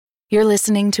You're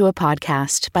listening to a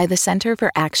podcast by the Center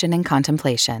for Action and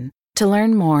Contemplation. To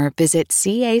learn more, visit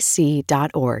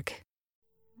cac.org.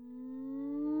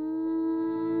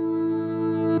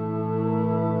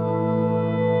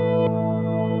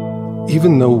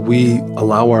 Even though we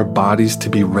allow our bodies to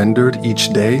be rendered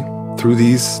each day through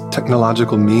these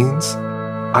technological means,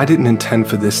 I didn't intend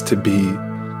for this to be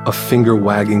a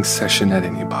finger-wagging session at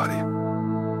anybody.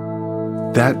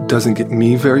 That doesn't get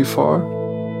me very far.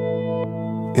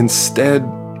 Instead,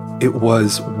 it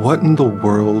was, what in the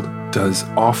world does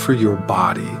offer your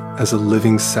body as a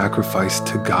living sacrifice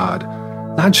to God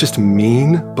not just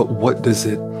mean, but what does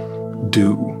it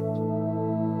do?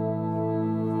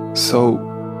 So,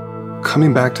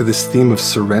 coming back to this theme of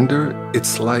surrender,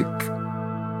 it's like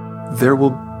there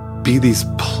will be these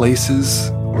places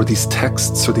or these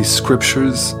texts or these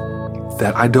scriptures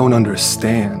that I don't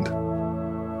understand.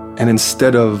 And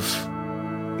instead of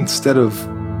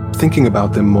thinking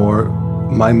about them more,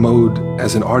 my mode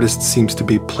as an artist seems to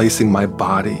be placing my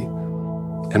body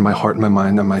and my heart and my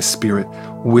mind and my spirit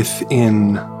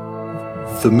within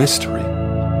the mystery.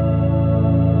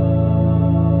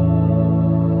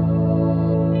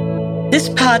 This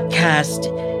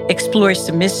podcast explores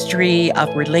the mystery of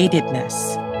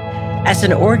relatedness as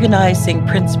an organizing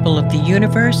principle of the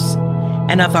universe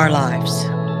and of our lives.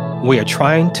 We are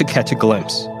trying to catch a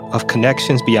glimpse of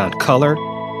connections beyond color,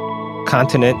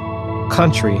 continent,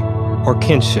 country, or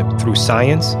kinship through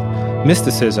science,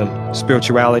 mysticism,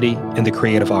 spirituality, and the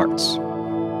creative arts.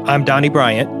 I'm Donnie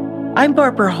Bryant. I'm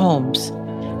Barbara Holmes,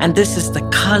 and this is The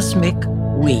Cosmic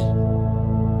We.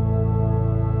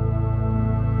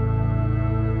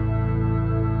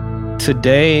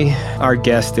 Today, our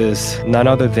guest is none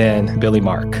other than Billy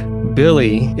Mark.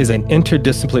 Billy is an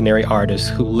interdisciplinary artist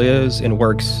who lives and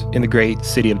works in the great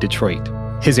city of Detroit.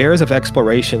 His areas of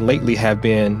exploration lately have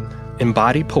been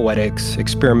embodied poetics,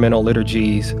 experimental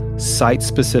liturgies,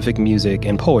 site-specific music,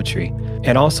 and poetry,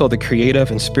 and also the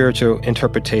creative and spiritual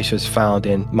interpretations found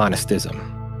in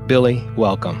monasticism. Billy,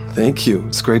 welcome. Thank you.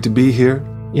 It's great to be here.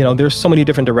 You know, there's so many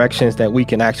different directions that we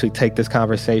can actually take this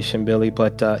conversation, Billy.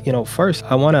 But, first,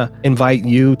 I want to invite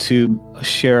you to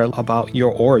share about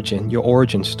your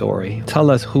origin story.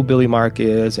 Tell us who Billy Mark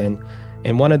is. And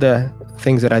one of the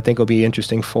things that I think will be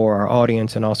interesting for our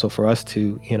audience and also for us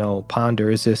to, ponder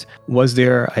is this: was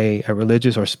there a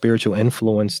religious or spiritual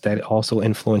influence that also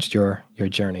influenced your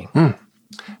journey?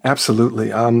 Absolutely.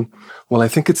 Well, I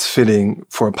think it's fitting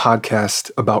for a podcast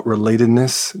about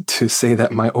relatedness to say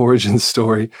that my origin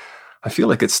story, I feel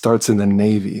like it starts in the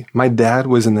Navy. My dad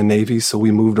was in the Navy, so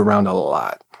we moved around a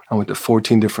lot. I went to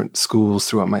 14 different schools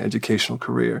throughout my educational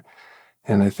career.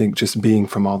 And I think just being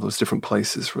from all those different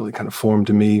places really kind of formed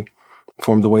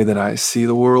the way that I see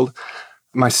the world.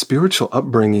 My spiritual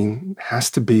upbringing has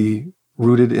to be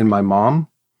rooted in my mom.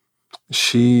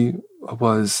 She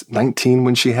was 19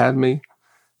 when she had me.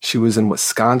 She was in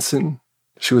Wisconsin.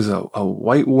 She was a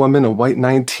white woman, a white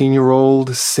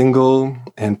 19-year-old, single,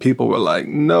 and people were like,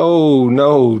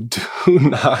 no, do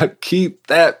not keep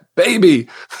that baby.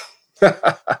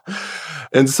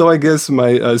 And so I guess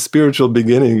my spiritual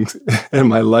beginnings and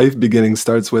my life beginning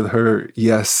starts with her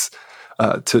yes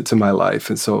to my life,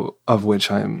 and so of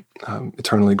which I am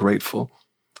eternally grateful.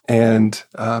 And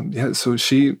so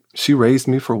she raised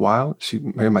me for a while. She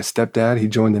married my stepdad. He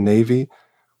joined the Navy.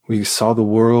 We saw the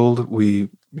world.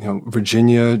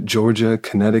 Virginia, Georgia,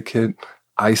 Connecticut,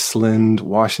 Iceland,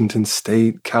 Washington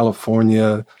State,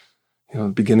 California,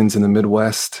 beginnings in the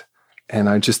Midwest. And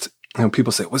I just,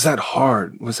 people say, was that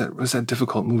hard? Was that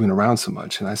difficult moving around so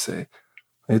much? And I say,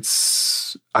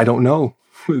 I don't know.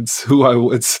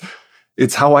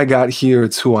 It's how I got here.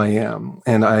 It's who I am.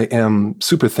 And I am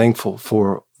super thankful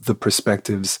for the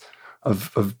perspectives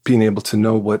of being able to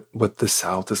know what the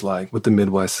South is like, what the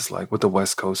Midwest is like, what the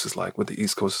West Coast is like, what the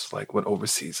East Coast is like, what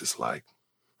overseas is like.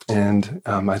 And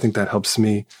I think that helps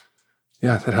me.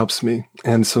 Yeah, that helps me.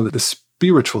 And so the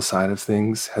spiritual side of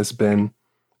things has been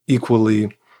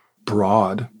equally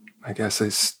broad. I guess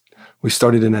we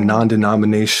started in a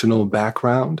non-denominational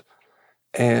background,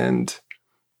 and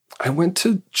I went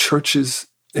to churches,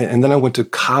 and then I went to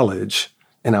college,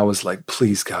 and I was like,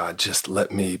 please, God, just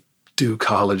let me do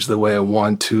college the way I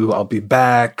want to. I'll be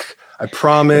back. I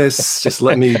promise. Just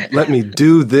let me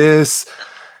do this.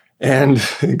 And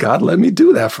God let me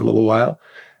do that for a little while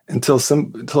until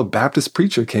a Baptist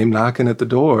preacher came knocking at the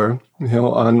door,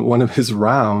 on one of his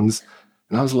rounds.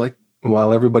 And I was like,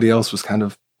 while everybody else was kind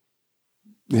of,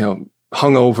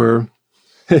 hungover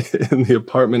in the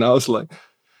apartment, I was like,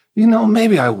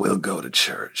 maybe I will go to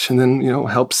church. And then,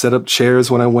 help set up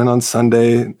chairs when I went on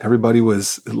Sunday. Everybody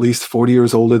was at least 40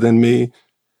 years older than me.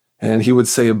 And he would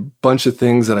say a bunch of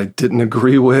things that I didn't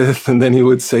agree with. And then he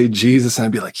would say Jesus, and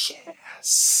I'd be like,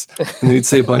 yes. And he'd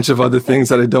say a bunch of other things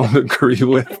that I don't agree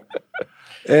with.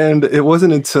 And it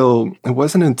wasn't until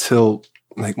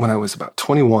like when I was about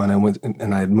 21, I went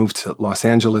and I had moved to Los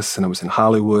Angeles, and I was in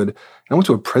Hollywood. And I went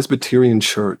to a Presbyterian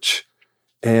church,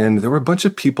 and there were a bunch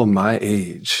of people my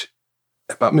age.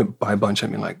 By a bunch, I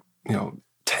mean like,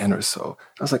 10 or so.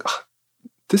 I was like, oh,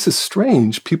 this is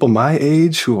strange. People my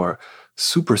age who are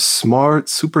super smart,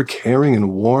 super caring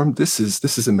and warm. This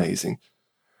is amazing.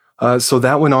 So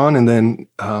that went on, and then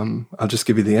I'll just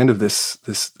give you the end of this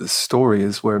story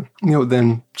is where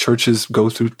then churches go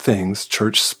through things.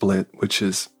 Church split, which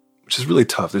is really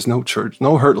tough. There's no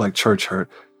hurt like church hurt.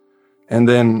 And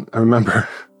then I remember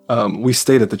we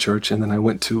stayed at the church, and then I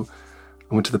went to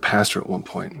the pastor at one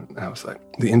point, and I was like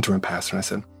the interim pastor, and I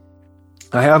said,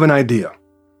 I have an idea.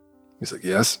 He's like,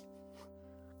 yes.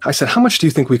 I said, how much do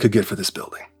you think we could get for this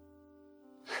building?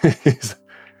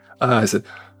 I said,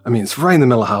 I mean, it's right in the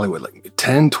middle of Hollywood, like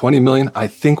 10, 20 million. I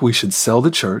think we should sell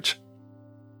the church,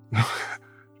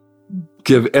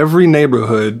 give every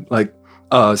neighborhood like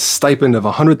a stipend of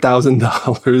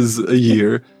 $100,000 a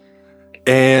year,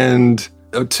 and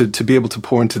to be able to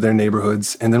pour into their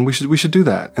neighborhoods. And then we should do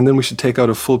that. And then we should take out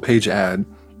a full page ad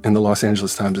in the Los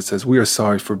Angeles Times that says, we are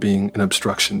sorry for being an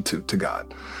obstruction to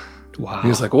God. Wow.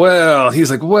 He's like,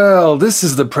 well, this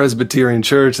is the Presbyterian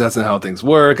church. That's not how things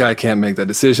work. I can't make that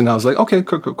decision. I was like, okay,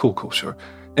 cool, sure.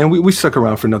 And we stuck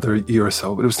around for another year or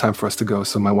so, but it was time for us to go.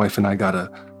 So my wife and I got a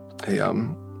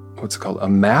what's it called? A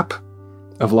map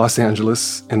of Los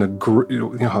Angeles and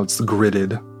you know how it's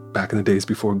gridded back in the days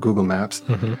before Google Maps.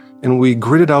 Mm-hmm. And we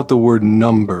gridded out the word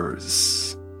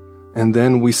numbers. And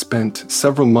then we spent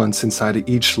several months inside of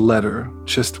each letter,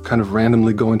 just kind of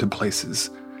randomly going to places.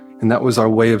 And that was our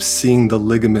way of seeing the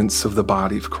ligaments of the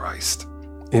body of Christ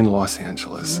in Los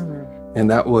Angeles. Mm. And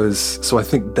that was, so I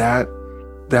think that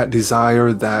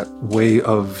desire, that way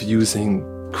of using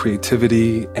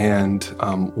creativity and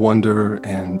wonder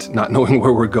and not knowing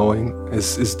where we're going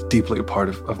is deeply a part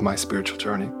of my spiritual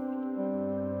journey.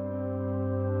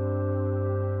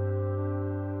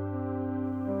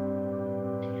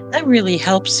 That really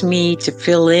helps me to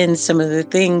fill in some of the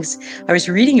things I was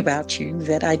reading about you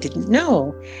that I didn't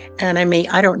know. And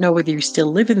I don't know whether you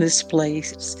still live in this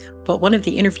place, but one of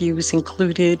the interviews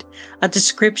included a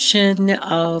description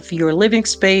of your living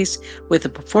space with a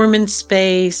performance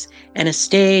space and a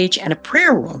stage and a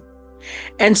prayer room.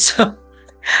 And so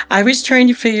I was trying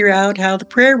to figure out how the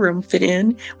prayer room fit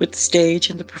in with the stage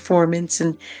and the performance.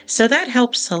 And so that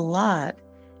helps a lot.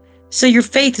 So your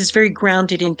faith is very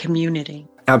grounded in community.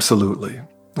 Absolutely.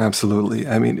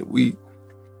 I mean,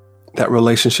 that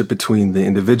relationship between the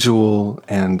individual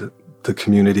and the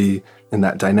community and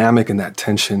that dynamic and that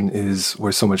tension is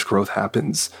where so much growth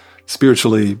happens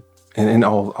spiritually and in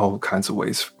all kinds of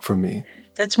ways for me.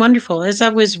 That's wonderful. As I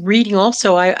was reading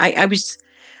also, I was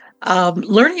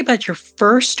learning about your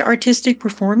first artistic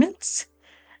performance.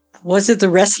 Was it The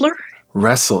Wrestler?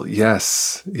 Wrestle,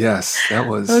 yes, that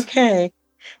was. Okay.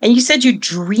 And you said you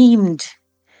dreamed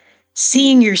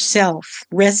seeing yourself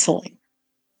wrestling.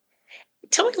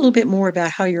 Tell me a little bit more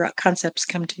about how your concepts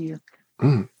come to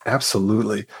you.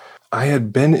 Absolutely. I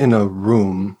had been in a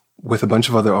room with a bunch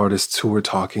of other artists who were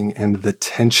talking, and the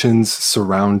tensions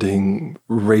surrounding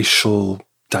racial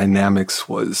dynamics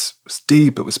was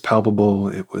deep, it was palpable,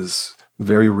 it was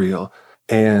very real.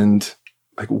 And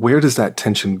like, where does that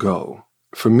tension go?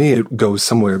 For me, it goes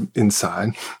somewhere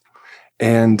inside.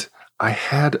 And I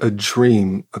had a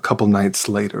dream a couple nights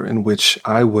later in which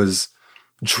I was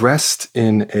dressed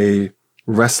in a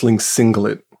wrestling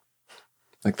singlet,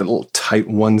 like the little tight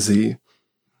onesie.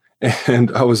 And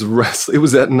I was wrestling. It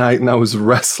was at night and I was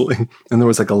wrestling. And there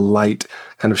was like a light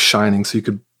kind of shining so you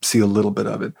could see a little bit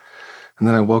of it. And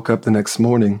then I woke up the next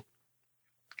morning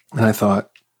and I thought,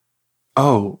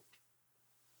 oh,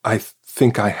 I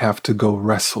think I have to go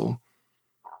wrestle.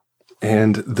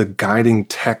 And the guiding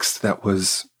text that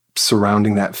was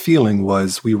surrounding that feeling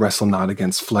was, we wrestle not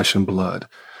against flesh and blood,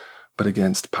 but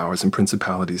against powers and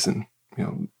principalities. And,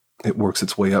 it works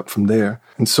its way up from there.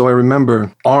 And so I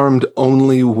remember, armed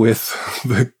only with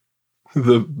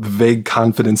the vague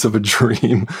confidence of a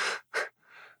dream,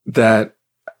 that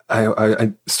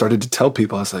I started to tell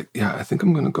people, I was like, yeah, I think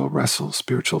I'm going to go wrestle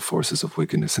spiritual forces of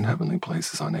wickedness in heavenly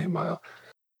places on 8 Mile.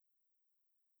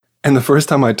 And the first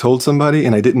time I told somebody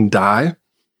and I didn't die,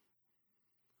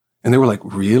 and they were like,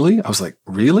 really? I was like,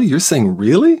 really? You're saying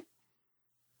really?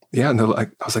 Yeah. And I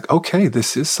was like, okay,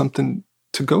 this is something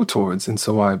to go towards. And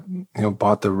so I,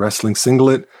 bought the wrestling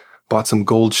singlet, bought some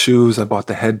gold shoes. I bought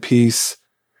the headpiece.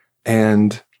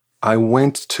 And I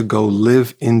went to go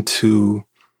live into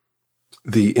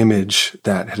the image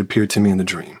that had appeared to me in the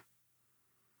dream.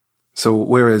 So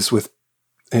whereas with,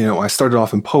 I started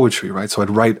off in poetry, right? So I'd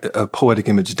write a poetic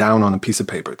image down on a piece of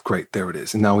paper. Great, there it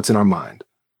is. And now it's in our mind.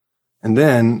 And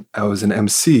then I was an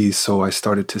MC, so I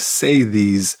started to say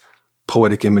these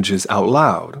poetic images out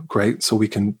loud. Great. So we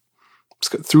can,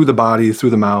 through the body,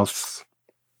 through the mouth,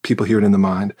 people hear it in the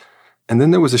mind. And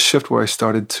then there was a shift where I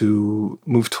started to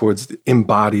move towards the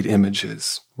embodied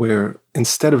images, where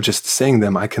instead of just saying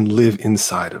them, I can live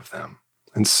inside of them.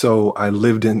 And so I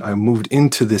moved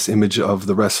into this image of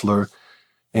the wrestler,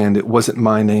 and it wasn't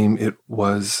my name. It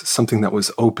was something that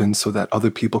was open so that other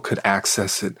people could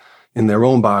access it in their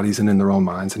own bodies and in their own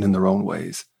minds and in their own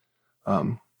ways.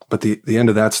 But the end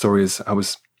of that story is I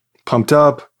was pumped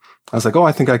up. I was like, oh,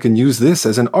 I think I can use this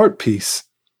as an art piece.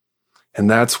 And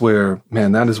that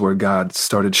is where God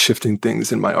started shifting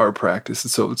things in my art practice.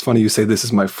 And so it's funny you say this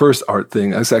is my first art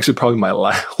thing. That's actually probably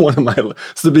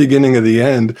it's the beginning of the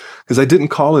end, because I didn't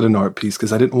call it an art piece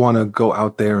because I didn't want to go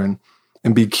out there and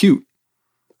be cute.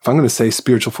 If I'm going to say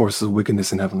spiritual forces of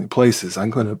wickedness in heavenly places, I'm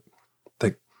going to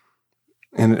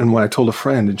and when I told a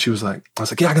friend and I was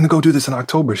like, yeah, I'm going to go do this in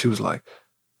October. She was like,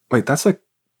 wait, that's like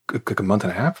a month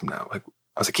and a half from now. Like,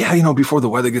 I was like, yeah, before the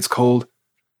weather gets cold.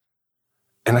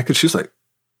 And she was like,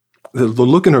 the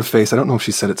look in her face, I don't know if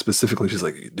she said it specifically. She's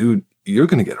like, dude, you're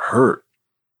going to get hurt.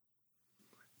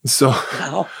 So,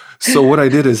 wow. So what I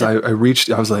did is I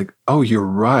was like, oh, you're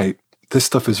right. This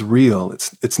stuff is real.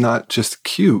 It's not just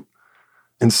cute.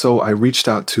 And so I reached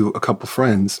out to a couple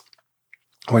friends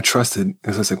who I trusted,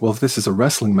 because I was like, well, if this is a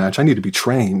wrestling match, I need to be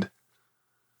trained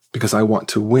because I want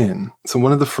to win. So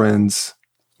one of the friends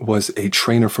was a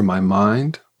trainer for my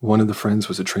mind. One of the friends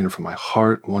was a trainer for my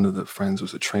heart. One of the friends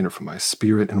was a trainer for my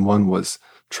spirit. And one was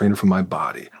a trainer for my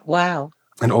body. Wow.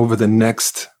 And over the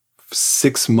next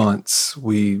 6 months,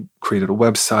 we created a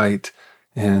website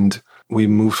and we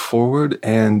moved forward.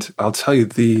 And I'll tell you,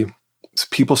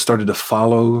 people started to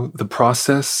follow the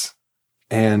process,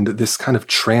 and this kind of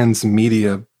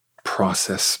transmedia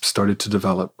process started to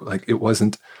develop. Like, it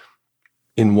wasn't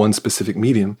in one specific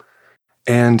medium.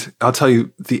 And I'll tell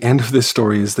you, the end of this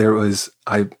story is the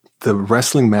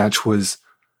wrestling match was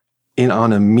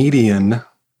on a median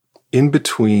in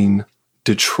between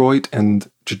Detroit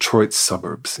and Detroit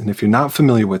suburbs. And if you're not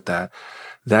familiar with that,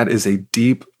 that is a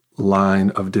deep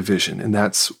line of division. And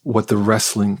that's what the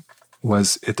wrestling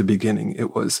was at the beginning.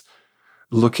 It was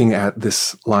looking at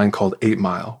this line called 8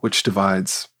 Mile, which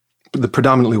divides the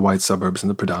predominantly white suburbs and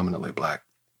the predominantly black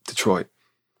Detroit.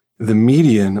 The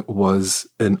median was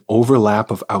an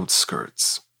overlap of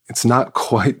outskirts. It's not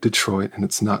quite Detroit and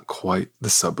it's not quite the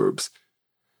suburbs.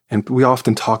 And we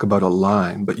often talk about a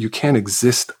line, but you can't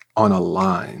exist on a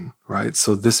line, right?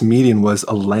 So this median was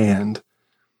a land.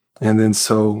 And then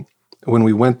so when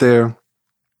we went there,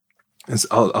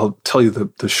 I'll tell you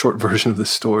the short version of the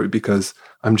story because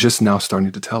I'm just now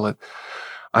starting to tell it.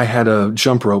 I had a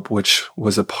jump rope, which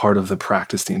was a part of the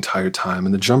practice the entire time.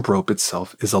 And the jump rope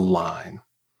itself is a line.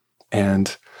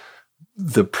 And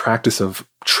the practice of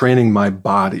training my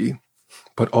body,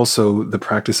 but also the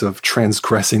practice of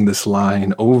transgressing this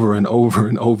line over and over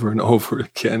and over and over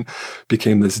again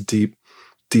became this deep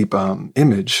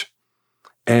image.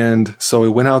 And so I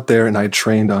went out there and I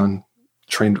trained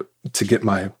to get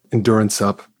my endurance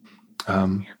up.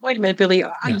 Wait a minute, Billy.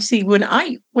 I see. When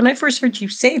I first heard you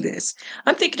say this,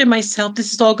 I'm thinking to myself,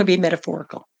 this is all going to be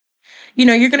metaphorical.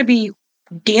 You're going to be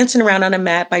dancing around on a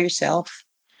mat by yourself.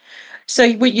 So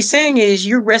what you're saying is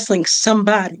you're wrestling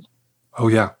somebody. Oh,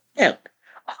 yeah. Yeah.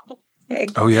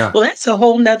 Oh, yeah. Well, that's a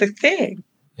whole nother thing.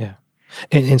 Yeah.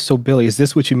 And so, Billy, is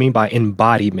this what you mean by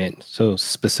embodiment? So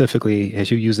specifically, as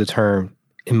you use the term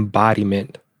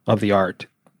embodiment of the art,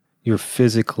 you're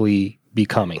physically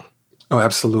becoming. Oh,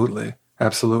 absolutely.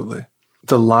 Absolutely.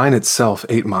 The line itself,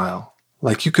 8 Mile,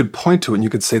 like you could point to it and you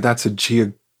could say that's a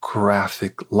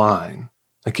geographic line.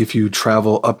 Like if you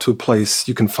travel up to a place,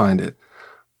 you can find it.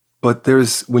 But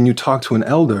when you talk to an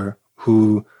elder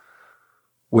who,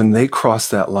 when they crossed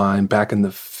that line back in the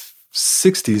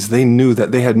 60s, they knew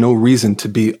that they had no reason to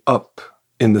be up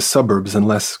in the suburbs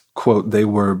unless, quote, they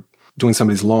were doing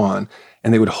somebody's lawn,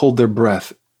 and they would hold their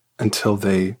breath until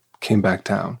they came back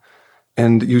down.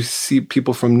 And you see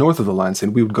people from north of the line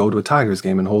saying we would go to a Tigers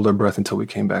game and hold our breath until we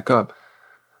came back up.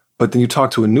 But then you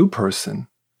talk to a new person,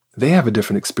 they have a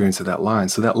different experience of that line.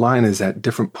 So that line is at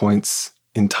different points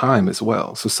in time as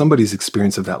well. So somebody's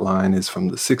experience of that line is from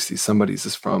the 60s. Somebody's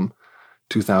is from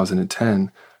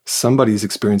 2010. Somebody's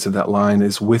experience of that line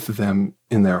is with them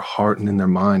in their heart and in their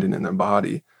mind and in their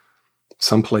body,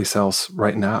 someplace else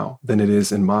right now than it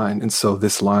is in mine. And so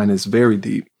this line is very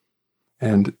deep.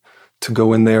 And to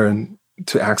go in there and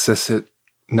to access it,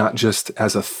 not just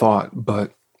as a thought,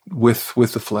 but with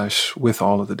the flesh, with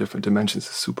all of the different dimensions,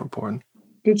 is super important.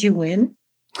 Did you win?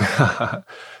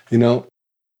 You know,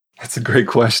 that's a great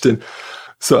question.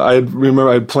 So I remember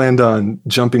I planned on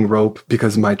jumping rope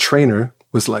because my trainer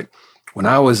was like, when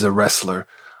I was a wrestler,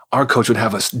 our coach would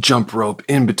have us jump rope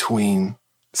in between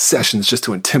sessions just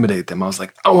to intimidate them. I was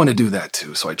like, I want to do that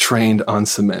too. So I trained on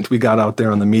cement. We got out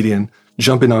there on the median.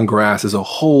 Jumping on grass is a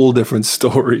whole different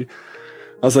story.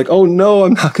 I was like, oh no,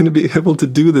 I'm not going to be able to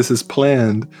do this as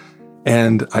planned.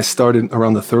 And I started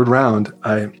around the third round.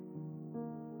 I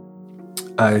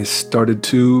started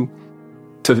to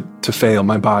fail.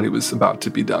 My body was about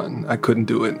to be done. I couldn't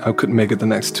do it. I couldn't make it the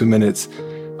next 2 minutes.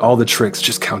 All the tricks,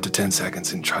 just count to 10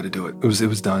 seconds and try to do it. It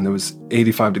was done. It was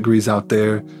 85 degrees out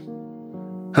there.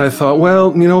 And I thought,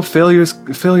 well,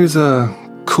 failure's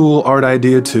a cool art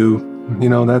idea too.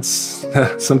 That's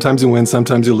sometimes you win,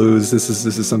 sometimes you lose. This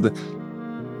is something.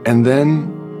 And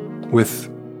then with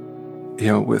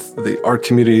the art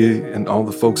community and all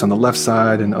the folks on the left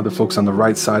side and other folks on the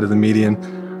right side of the median,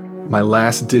 my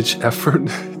last ditch effort,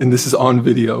 and this is on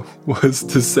video, was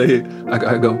to say,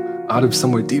 I go out of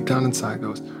somewhere deep down inside,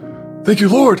 goes, "Thank you,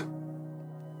 Lord.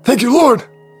 Thank you, Lord.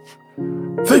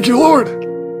 Thank you, Lord."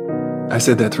 I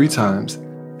said that 3 times,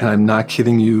 and I'm not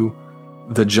kidding you.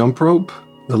 The jump rope,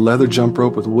 the leather jump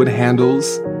rope with wood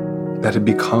handles that had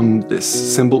become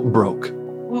this symbol broke.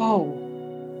 Whoa.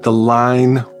 The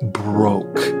line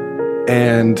broke,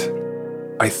 and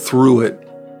I threw it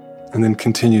and then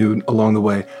continued along the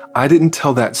way. I didn't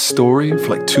tell that story for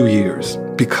like 2 years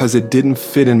because it didn't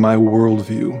fit in my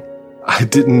worldview. I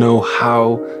didn't know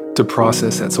how to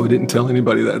process that, so I didn't tell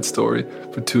anybody that story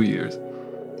for 2 years.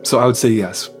 So I would say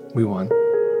yes, we won.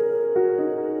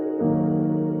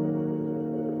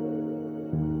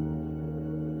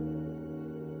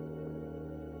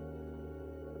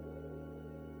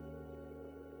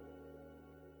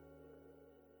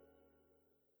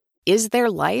 Is there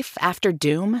life after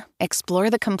doom? Explore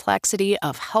the complexity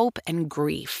of hope and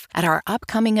grief at our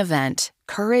upcoming event,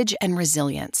 Courage and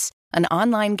Resilience, an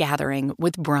online gathering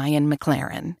with Brian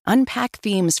McLaren. Unpack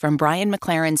themes from Brian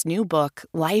McLaren's new book,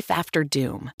 Life After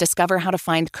Doom. Discover how to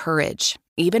find courage,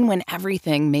 even when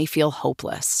everything may feel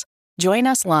hopeless. Join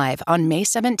us live on May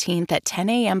 17th at 10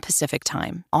 a.m. Pacific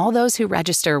Time. All those who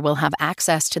register will have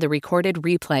access to the recorded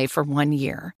replay for 1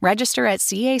 year. Register at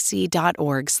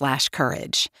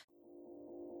cac.org/courage.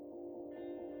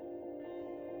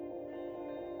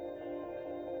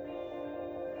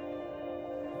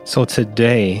 So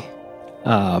today,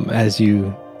 as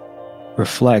you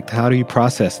reflect, how do you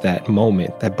process that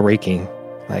moment, that breaking?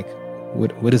 Like,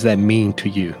 what does that mean to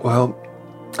you? Well,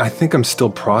 I think I'm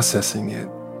still processing it.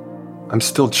 I'm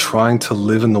still trying to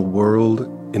live in the world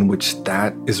in which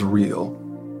that is real.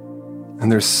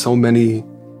 And there's so many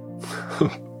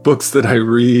books that I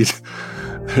read.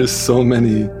 There's so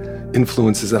many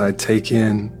influences that I take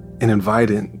in and invite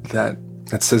in that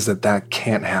says that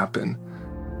can't happen.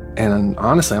 And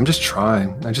honestly, I'm just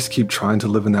trying. I just keep trying to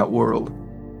live in that world.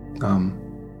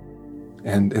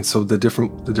 And so the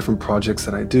different projects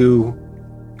that I do,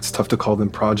 it's tough to call them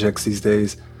projects these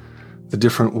days. The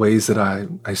different ways that I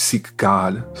seek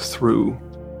God through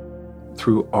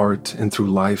art and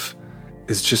through life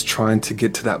is just trying to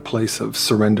get to that place of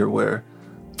surrender where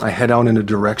I head out in a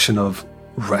direction of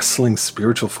wrestling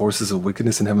spiritual forces of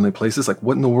wickedness in heavenly places. Like,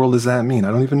 what in the world does that mean?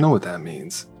 I don't even know what that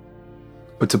means.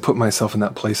 But to put myself in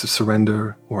that place of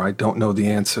surrender where I don't know the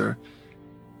answer,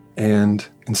 and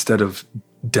instead of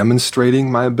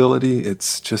demonstrating my ability,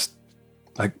 it's just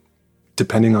like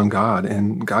depending on God.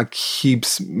 And God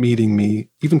keeps meeting me,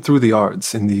 even through the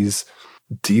arts, in these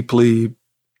deeply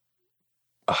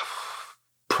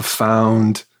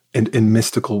profound and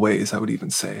mystical ways, I would even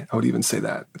say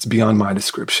that. It's beyond my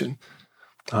description.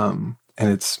 And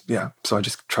so I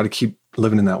just try to keep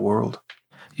living in that world.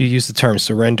 You use the term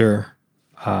surrender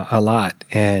a lot.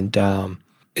 And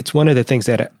it's one of the things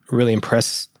that really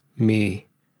impressed me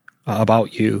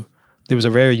about you. There was a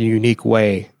very unique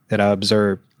way that I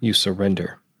observed you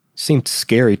surrender. Seemed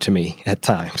scary to me at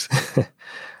times,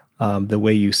 the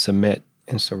way you submit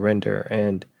and surrender.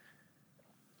 And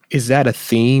is that a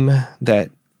theme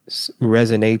that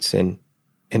resonates in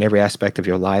every aspect of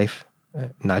your life,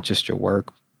 not just your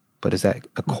work, but is that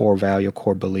a core value, a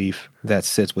core belief that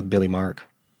sits with Billy Mark?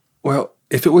 Well,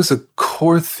 if it was a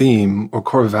core theme or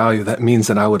core value, that means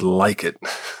that I would like it.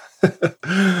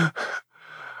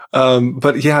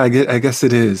 But yeah, I guess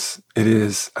it is. It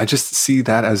is. I just see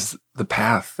that as the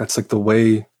path. That's like the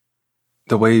way,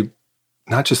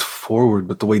 not just forward,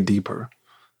 but the way deeper.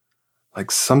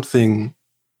 Like something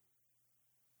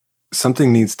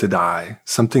something needs to die.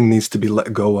 Something needs to be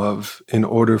let go of in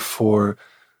order for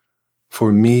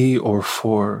me or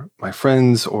for my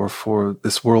friends or for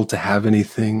this world to have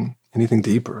anything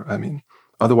deeper. I mean,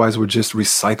 otherwise we're just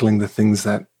recycling the things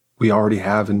that we already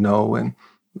have and know. And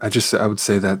I would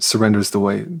say that surrender is the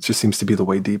way. It just seems to be the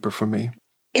way deeper for me.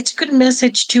 It's a good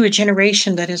message to a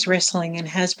generation that is wrestling and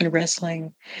has been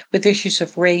wrestling with issues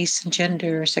of race and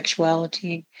gender,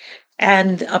 sexuality,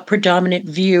 and a predominant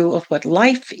view of what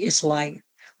life is like,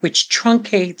 which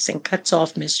truncates and cuts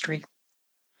off mystery.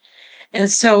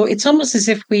 And so it's almost as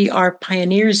if we are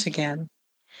pioneers again,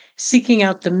 seeking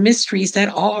out the mysteries that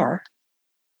are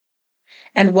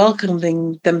and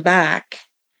welcoming them back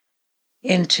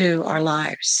into our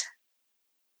lives.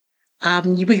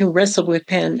 We can wrestle with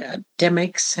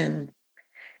pandemics and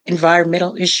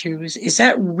environmental issues. Is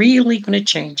that really going to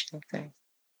change anything?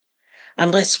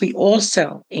 Unless we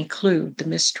also include the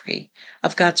mystery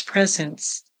of God's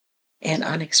presence in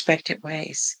unexpected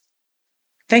ways.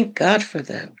 Thank God for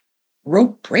the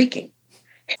rope breaking.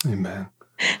 Amen.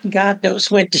 God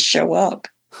knows when to show up.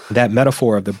 That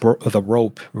metaphor of the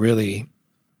rope, really,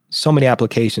 so many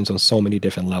applications on so many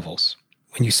different levels.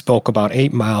 When you spoke about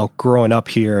 8 Mile, growing up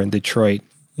here in Detroit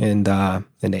in the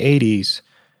 80s,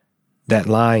 that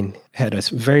line had a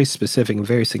very specific and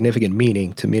very significant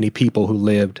meaning to many people who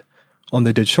lived on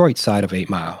the Detroit side of 8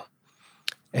 Mile.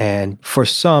 And for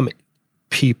some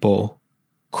people,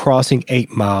 crossing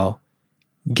 8 Mile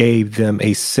gave them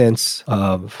a sense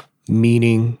of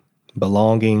meaning,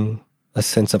 belonging, a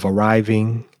sense of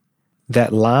arriving.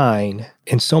 That line,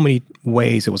 in so many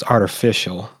ways, it was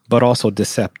artificial, but also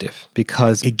deceptive,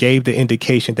 because it gave the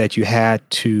indication that you had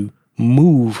to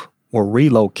move or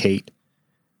relocate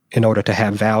in order to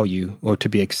have value or to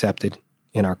be accepted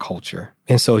in our culture.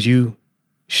 And so as you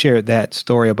shared that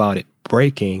story about it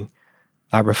breaking,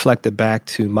 I reflected back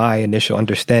to my initial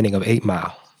understanding of 8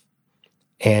 Mile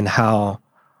and how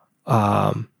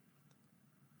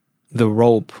the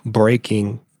rope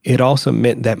breaking, it also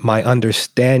meant that my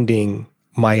understanding,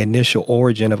 my initial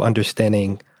origin of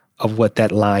understanding of what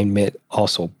that line meant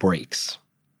also breaks,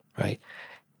 right?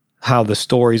 How the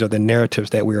stories or the narratives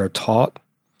that we are taught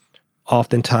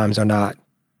oftentimes are not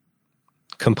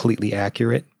completely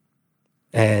accurate.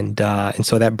 And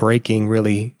so that breaking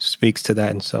really speaks to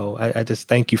that. And so I just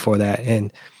thank you for that.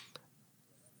 And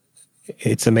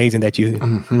it's amazing that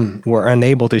you were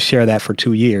unable to share that for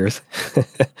 2 years.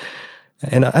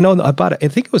 And I know I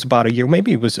think it was about a year,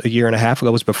 maybe it was a year and a half ago.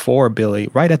 It was before, Billy,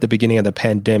 right at the beginning of the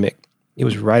pandemic. It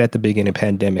was right at the beginning of the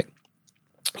pandemic.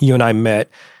 You and I met,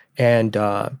 and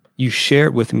you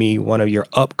shared with me one of your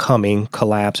upcoming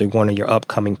collabs or one of your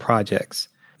upcoming projects,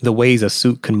 The Ways a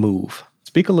Suit Can Move.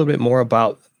 Speak a little bit more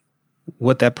about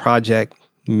what that project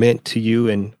meant to you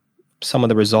and some of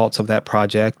the results of that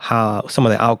project, how some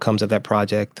of the outcomes of that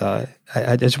project.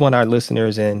 I just want our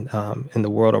listeners and the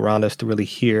world around us to really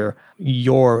hear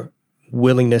your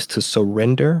willingness to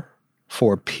surrender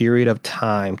for a period of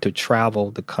time to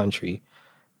travel the country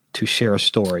to share a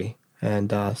story.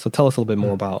 And so tell us a little bit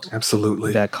more about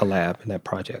absolutely that collab and that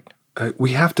project.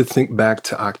 We have to think back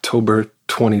to October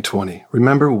 2020.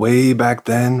 Remember way back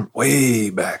then?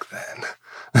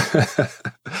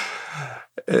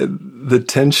 The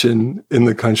tension in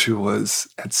the country was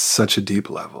at such a deep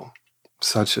level,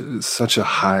 such a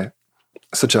high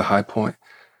point.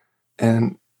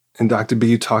 And Dr. B,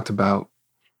 you talked about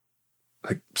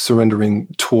like surrendering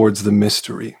towards the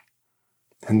mystery.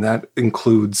 And that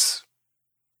includes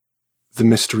the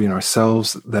mystery in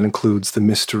ourselves, that includes the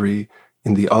mystery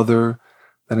in the other,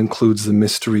 that includes the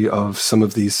mystery of some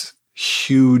of these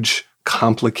huge,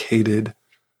 complicated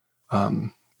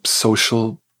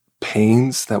social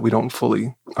pains that we don't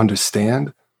fully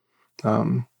understand.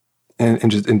 And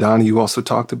Donnie, you also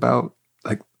talked about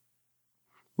like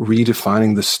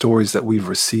redefining the stories that we've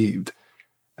received.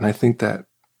 And I think that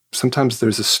sometimes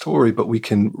there's a story, but we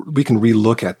can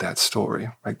relook at that story.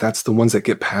 Like that's the ones that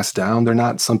get passed down. They're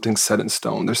not something set in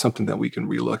stone. There's something that we can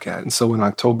relook at. And so in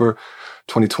October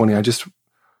 2020,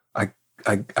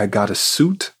 I got a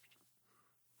suit,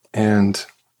 and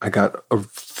I got a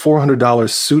 $400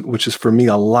 suit, which is for me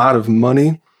a lot of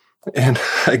money. And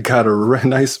I got a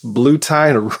nice blue tie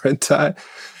and a red tie.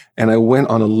 And I went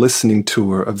on a listening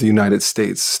tour of the United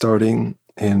States, starting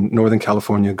in Northern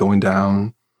California, going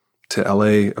down to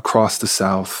LA, across the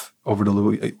South, over to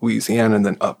Louisiana, and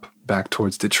then up back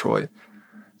towards Detroit.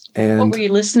 And what were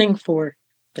you listening for,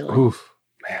 Billy? Oof,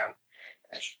 man.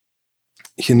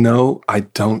 I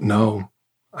don't know.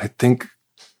 I think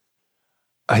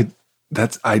I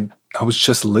was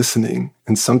just listening.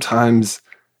 And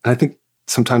I think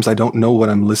sometimes I don't know what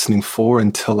I'm listening for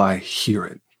until I hear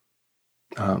it.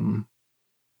 Um,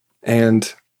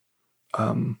 and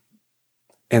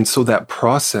and so that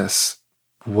process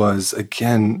was,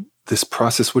 again, this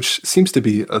process, which seems to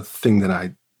be a thing that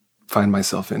I find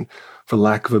myself in, for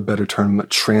lack of a better term, a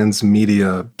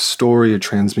transmedia story, a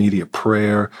transmedia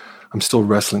prayer. I'm still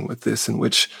wrestling with this, in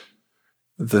which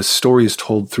the story is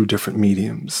told through different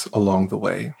mediums along the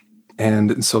way.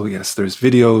 And so, yes, there's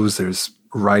videos, there's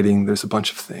writing, there's a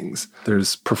bunch of things,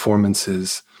 there's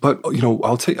performances. But,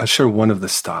 I'll share one of the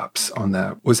stops on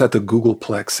that. Was at the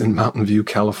Googleplex in Mountain View,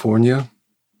 California.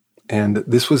 And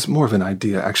this was more of an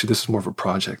idea. Actually, this was more of a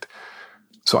project.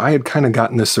 So I had kind of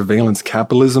gotten the surveillance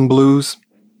capitalism blues.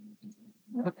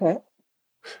 Okay.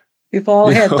 We've all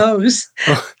had those.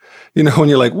 When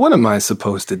you're like, what am I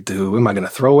supposed to do? Am I going to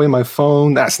throw away my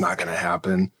phone? That's not going to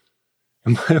happen.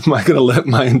 Am I going to let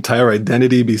my entire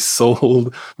identity be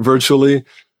sold virtually?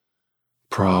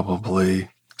 Probably.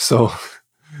 So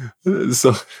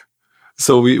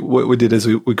what we did is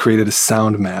we created a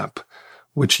sound map,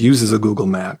 which uses a Google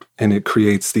map, and it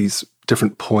creates these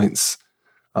different points,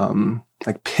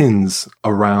 like pins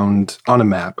around on a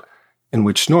map, in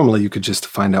which normally you could just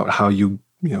find out how you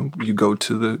go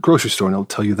to the grocery store and it'll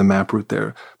tell you the map route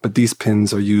there. But these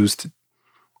pins are used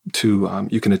to,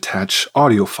 you can attach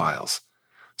audio files.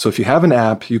 So if you have an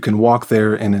app, you can walk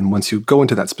there, and then once you go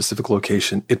into that specific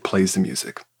location, it plays the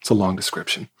music. It's a long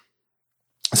description.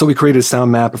 So we created a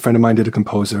sound map. A friend of mine did a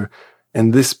composer,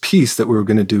 and this piece that we were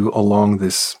going to do along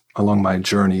my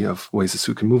journey of Ways That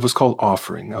Sue Can Move was called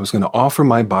Offering. I was going to offer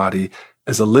my body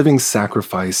as a living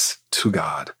sacrifice to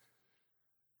God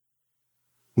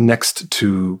next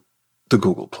to the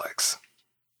Googleplex.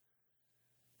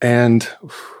 And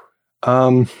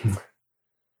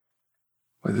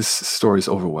this story is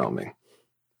overwhelming.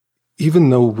 Even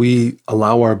though we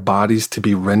allow our bodies to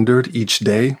be rendered each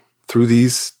day through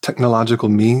these technological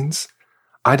means,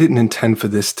 I didn't intend for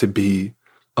this to be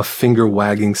a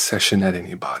finger-wagging session at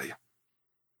anybody.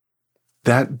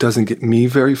 That doesn't get me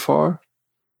very far.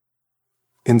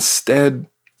 Instead,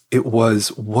 it was,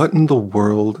 what in the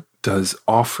world does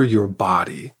offer your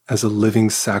body as a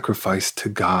living sacrifice to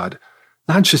God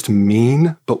not just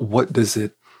mean, but what does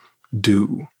it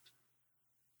do?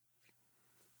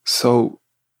 So,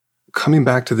 coming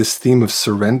back to this theme of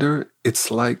surrender, it's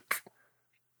like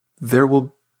there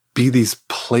will be these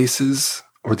places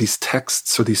or these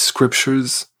texts or these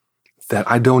scriptures that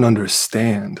I don't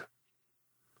understand.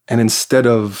 And instead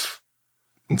of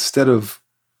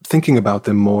thinking about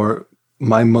them more,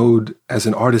 my mode as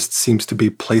an artist seems to be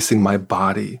placing my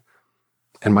body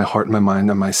and my heart and my mind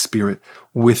and my spirit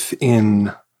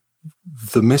within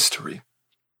the mystery.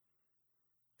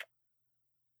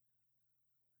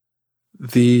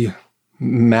 The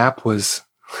map was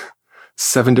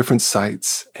 7 different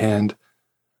sites, and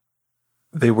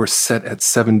they were set at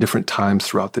 7 different times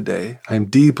throughout the day. I am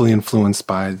deeply influenced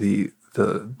by the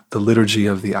liturgy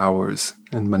of the hours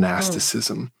and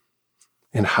monasticism,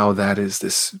 and how that is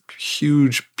this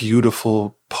huge,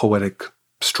 beautiful, poetic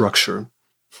structure.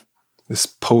 This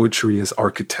poetry is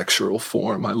architectural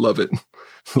form. I love it.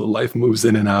 Life moves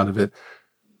in and out of it.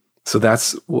 So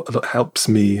that's what helps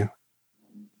me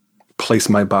place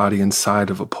my body inside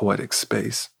of a poetic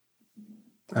space.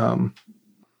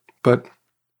 But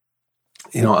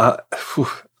I'm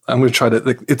going to try to,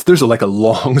 there's a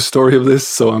long story of this,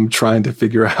 so I'm trying to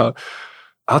figure out.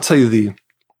 I'll tell you do you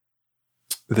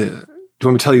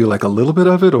want me to tell you a little bit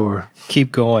of it, or?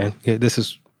 Keep going. Yeah, this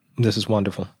is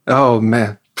wonderful. Oh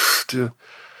man. Dude.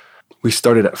 We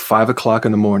started at 5:00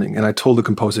 in the morning, and I told the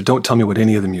composer, don't tell me what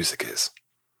any of the music is.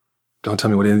 Don't tell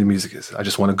me what any of the music is. I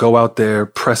just want to go out there,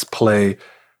 press play,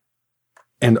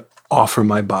 and offer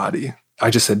my body. I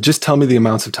just said, just tell me the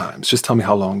amounts of times. Just tell me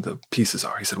how long the pieces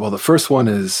are. He said, well, the first one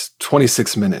is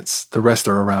 26 minutes. The rest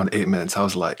are around 8 minutes. I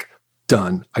was like,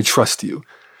 done. I trust you.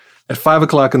 At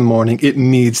 5:00 in the morning, it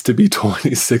needs to be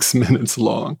 26 minutes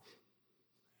long.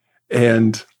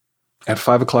 And at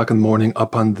 5:00 in the morning,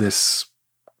 up on this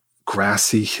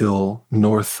grassy hill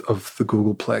north of the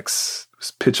Googleplex, it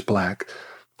was pitch black.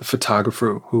 The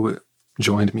photographer who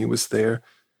joined me was there.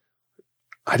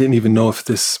 I didn't even know if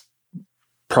this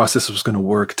process was going to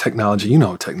work. Technology, you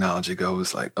know how technology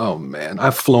goes. Like, oh man,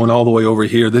 I've flown all the way over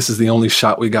here. This is the only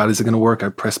shot we got. Is it going to work? I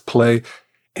press play,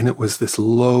 and it was this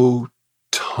low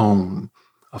tone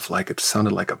of it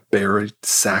sounded like a buried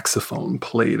saxophone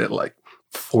played at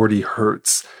 40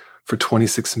 hertz for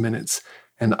 26 minutes.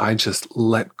 And I just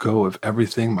let go of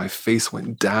everything. My face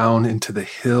went down into the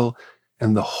hill,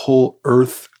 and the whole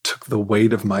earth took the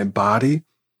weight of my body.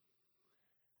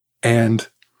 And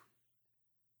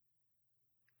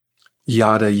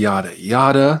yada, yada,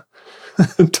 yada.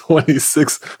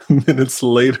 26 minutes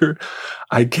later,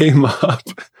 I came up,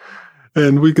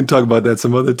 and we can talk about that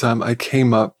some other time. I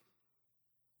came up,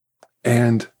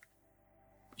 and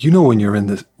when you're in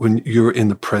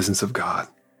the presence of God,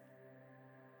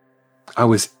 I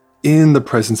was in the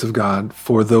presence of God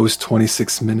for those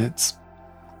 26 minutes.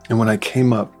 And when I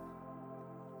came up,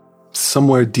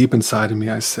 somewhere deep inside of me,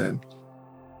 I said,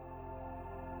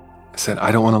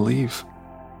 I don't want to leave.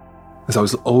 As I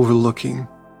was overlooking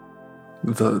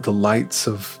the lights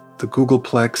of the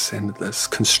Googleplex and this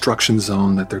construction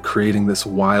zone that they're creating, this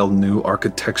wild new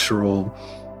architectural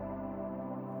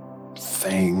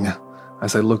thing.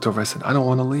 As I looked over, I said, I don't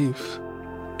want to leave.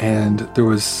 And there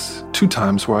was 2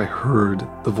 times where I heard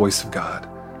the voice of God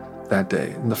that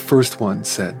day. And the first one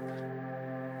said,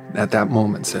 at that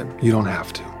moment said, you don't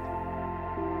have to.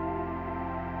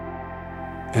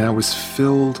 And I was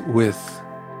filled with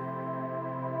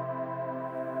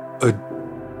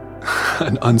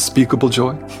an unspeakable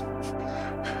joy.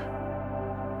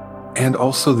 And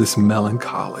also this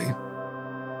melancholy.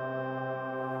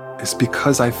 It's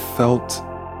because I felt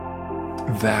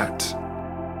that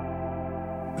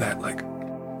like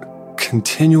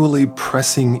continually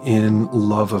pressing in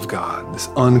love of God, this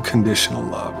unconditional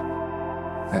love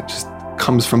that just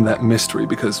comes from that mystery,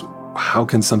 because how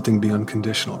can something be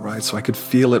unconditional, right? So I could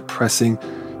feel it pressing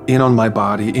in on my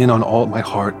body, in on all my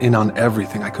heart, in on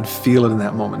everything. I could feel it in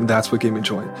that moment. And that's what gave me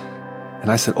joy.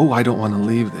 And I said, I don't want to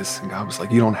leave this. And God was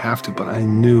like, you don't have to. But I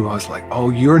knew, I was like,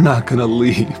 you're not going to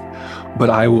leave, but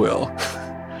I will.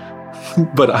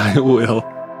 But I will.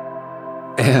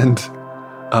 And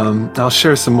I'll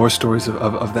share some more stories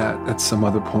of that at some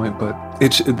other point, but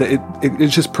it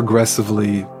just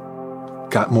progressively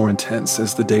got more intense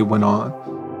as the day went on.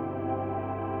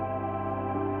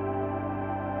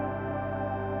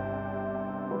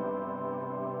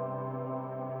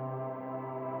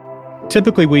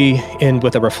 Typically, we end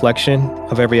with a reflection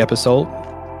of every episode.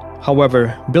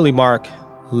 However, Billy Mark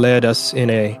led us in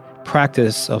a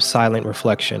practice of silent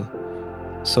reflection.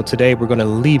 So today we're going to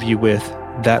leave you with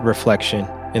that reflection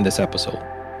in this episode.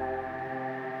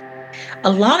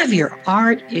 A lot of your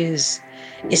art is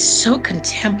so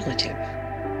contemplative.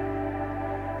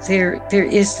 There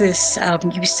is this,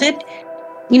 you said,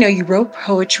 you wrote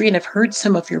poetry, and I've heard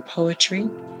some of your poetry,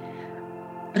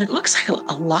 but it looks like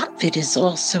a lot of it is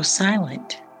also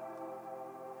silent.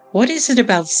 What is it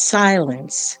about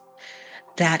silence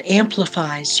that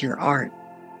amplifies your art?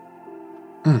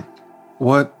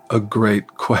 What a great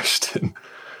question.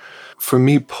 For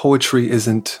me, poetry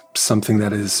isn't something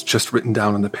that is just written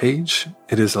down on the page.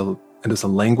 It is a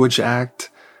language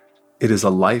act. It is a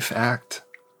life act.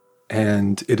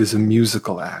 And it is a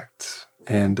musical act.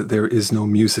 And there is no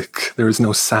music. There is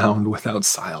no sound without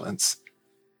silence.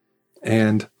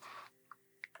 And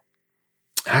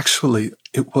actually,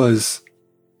 it was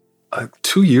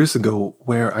 2 years ago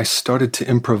where I started to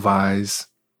improvise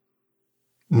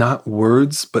not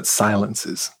words, but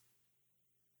silences.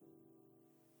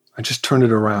 I just turned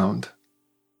it around.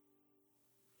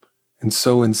 And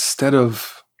so instead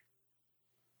of,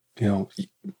 I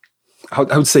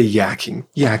would say yakking.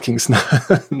 Yakking's not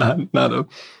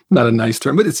a nice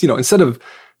term, but it's, instead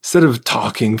of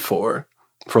talking for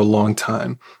a long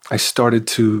time, I started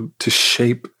to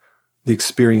shape the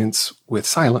experience with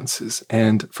silences.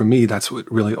 And for me, that's what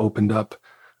really opened up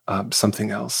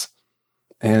something else.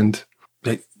 And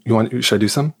should I do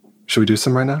some? Should we do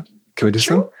some right now? Can we do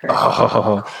some?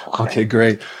 Oh, okay,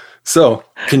 great. So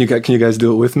can you guys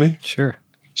do it with me? Sure.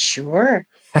 Sure.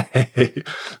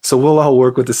 So we'll all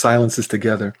work with the silences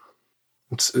together.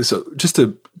 So just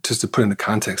to put into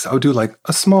context, I would do like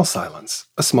a small silence,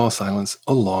 a long silence,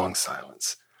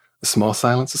 a small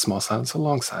silence, a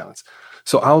long silence.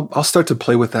 So I'll start to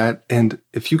play with that. And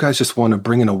if you guys just want to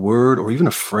bring in a word or even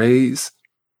a phrase,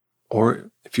 or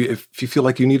if you feel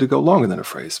like you need to go longer than a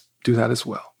phrase, do that as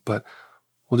well. But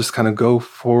we'll just kind of go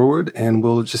forward, and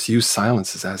we'll just use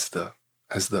silences as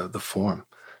the form.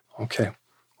 Okay,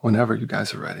 whenever you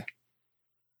guys are ready.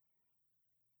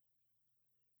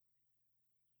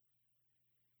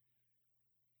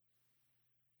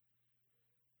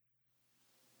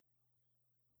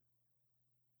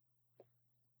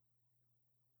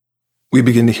 We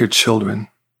begin to hear children.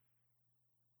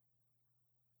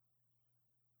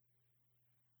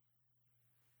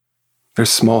 Their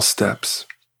small steps.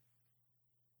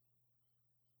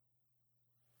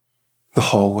 The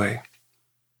hallway.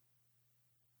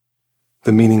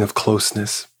 The meaning of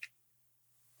closeness.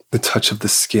 The touch of the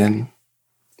skin.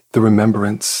 The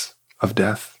remembrance of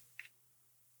death.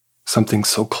 Something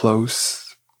so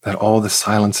close that all the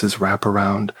silences wrap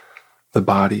around the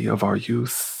body of our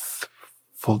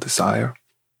youthful desire.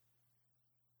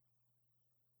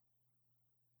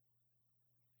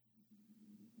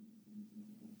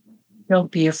 Don't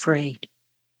be afraid.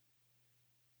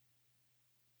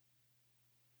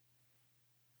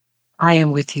 I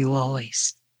am with you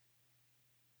always.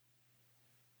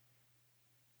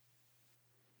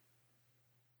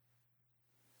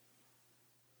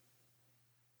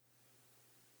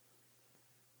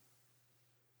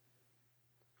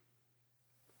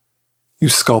 You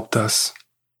sculpt us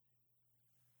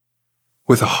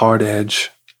with a hard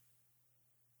edge,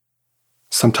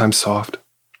 sometimes soft,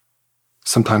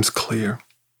 sometimes clear.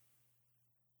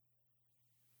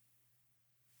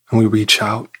 And we reach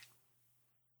out.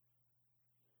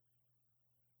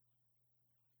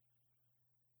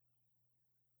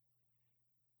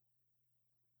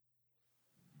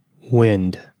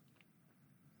 Wind,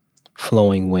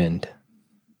 flowing wind.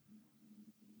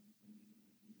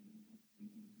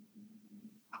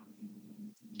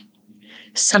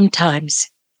 Sometimes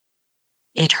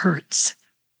it hurts.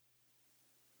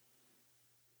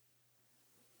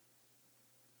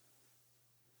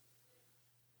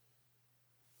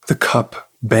 The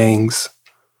cup bangs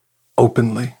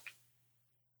openly.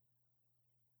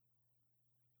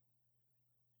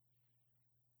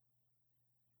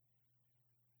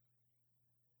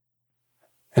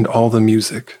 And all the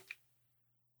music,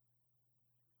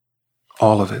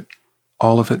 all of it,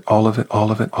 all of it, all of it, all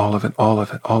of it, all of it, all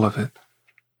of it, all of it,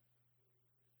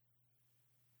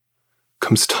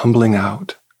 comes tumbling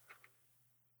out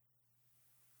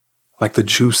like the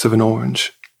juice of an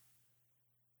orange.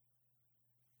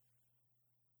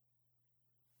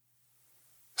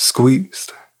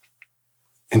 Squeezed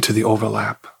into the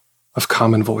overlap of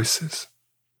common voices.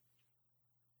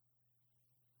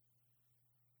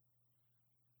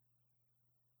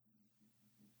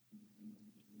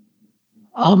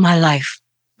 All my life,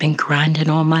 been grinding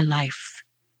all my life.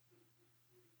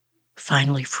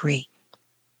 Finally free.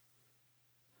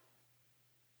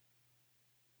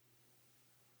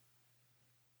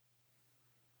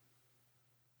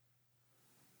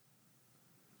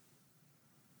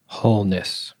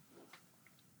 Wholeness.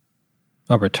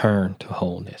 A return to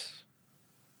wholeness.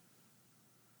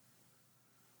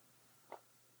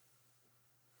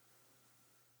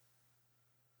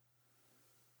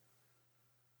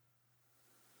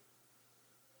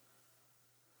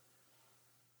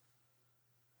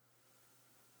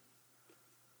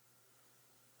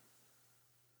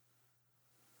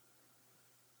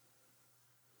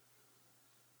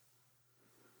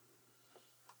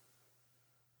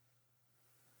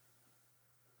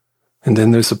 And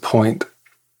then there's a point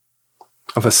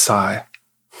of a sigh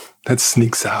that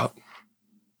sneaks out,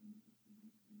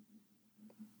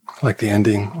 like the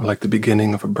ending or like the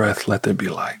beginning of a breath. Let there be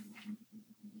light.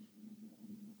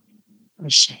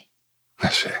 Ashe.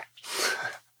 Ashe.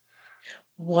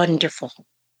 Wonderful.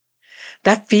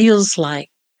 That feels like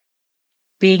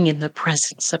being in the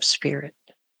presence of spirit.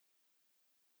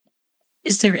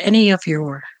 Is there any of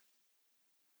your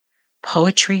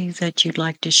poetry that you'd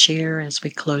like to share as we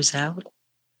close out?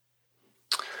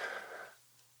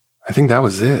 I think that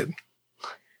was it.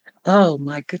 Oh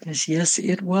my goodness, yes,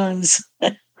 it was.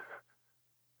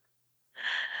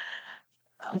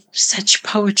 Such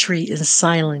poetry in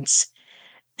silence,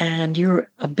 and your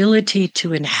ability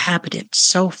to inhabit it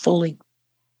so fully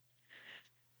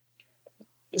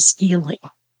is healing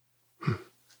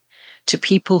to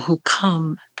people who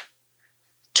come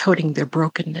toting their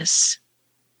brokenness.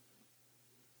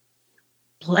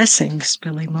 Blessings,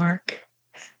 Billy Mark.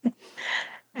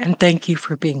 And thank you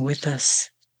for being with us.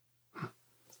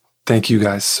 Thank you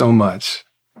guys so much.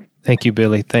 Thank you,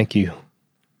 Billy. Thank you.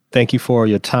 Thank you for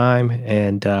your time,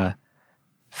 and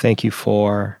thank you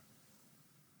for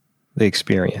the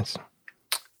experience.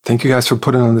 Thank you guys for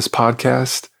putting on this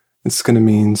podcast. It's going to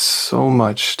mean so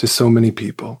much to so many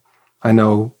people. I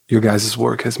know your guys'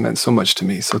 work has meant so much to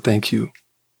me, so thank you.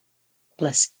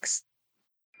 Blessings.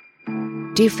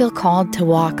 Do you feel called to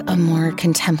walk a more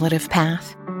contemplative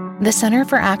path? The Center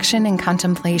for Action and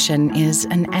Contemplation is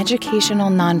an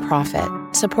educational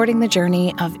nonprofit supporting the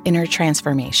journey of inner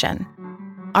transformation.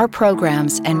 Our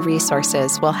programs and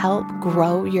resources will help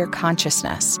grow your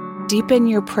consciousness, deepen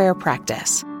your prayer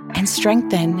practice, and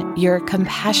strengthen your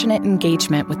compassionate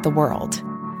engagement with the world.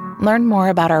 Learn more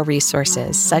about our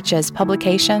resources, such as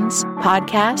publications,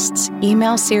 podcasts,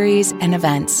 email series, and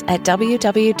events at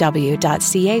www.cac.org.